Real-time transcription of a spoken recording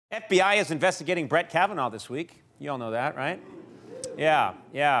FBI is investigating Brett Kavanaugh this week. You all know that, right?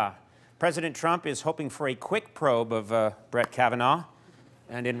 Yeah. President Trump is hoping for a quick probe of Brett Kavanaugh.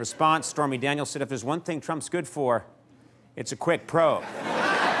 And in response, Stormy Daniels said if there's one thing Trump's good for, it's a quick probe.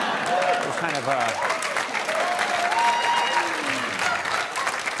 It was kind of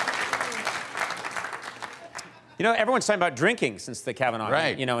You know, everyone's talking about drinking since the Kavanaugh,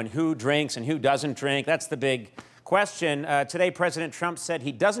 right? You know, and who drinks and who doesn't drink. That's the big question. Today, President Trump said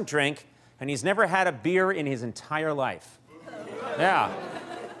he doesn't drink, and he's never had a beer in his entire life.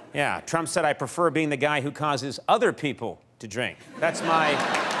 Yeah. Trump said, I prefer being the guy who causes other people to drink. That's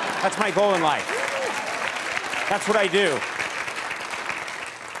my goal in life. That's what I do.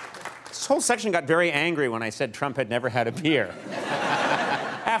 This whole section got very angry when I said Trump had never had a beer.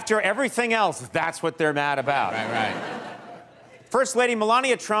 After everything else, that's what they're mad about. Right. First Lady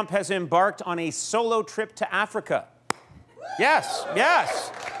Melania Trump has embarked on a solo trip to Africa. Yes.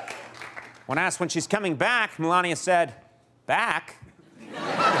 When asked when she's coming back, Melania said, back?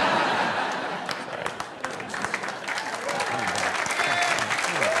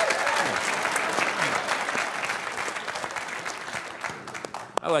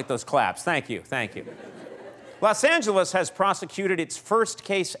 I like those claps. Thank you. Los Angeles has prosecuted its first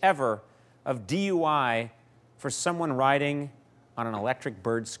case ever of DUI for someone riding on an electric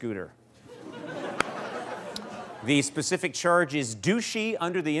bird scooter. The specific charge is douchey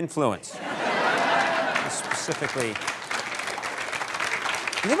under the influence. Specifically.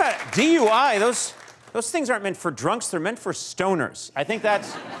 Think about it, DUI, those things aren't meant for drunks, they're meant for stoners. I think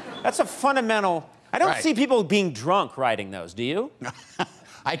that's a fundamental... I don't see people being drunk riding those, do you?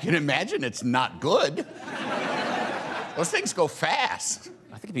 I can imagine it's not good. Those things go fast.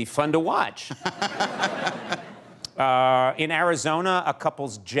 I think it'd be fun to watch. In Arizona, a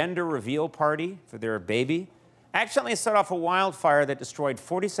couple's gender reveal party for their baby accidentally set off a wildfire that destroyed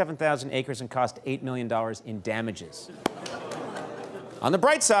 47,000 acres and cost $8 million in damages. On the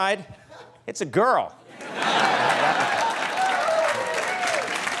bright side, it's a girl.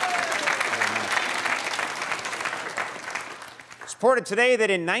 Reported today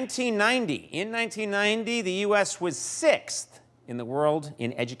that in 1990, the U.S. was 6th in the world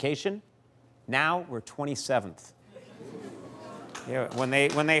in education. Now we're 27th. Yeah,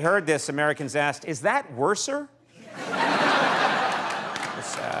 when they heard this, Americans asked, "Is that worser?" It's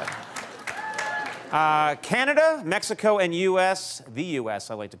sad. Canada, Mexico, and U.S. The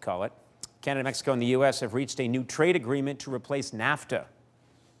U.S. I like to call it. Canada, Mexico, and the U.S. have reached a new trade agreement to replace NAFTA.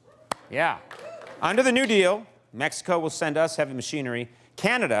 Yeah. Under the New Deal, Mexico will send us heavy machinery,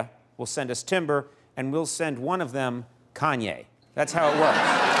 Canada will send us timber, and we'll send one of them Kanye. That's how it works.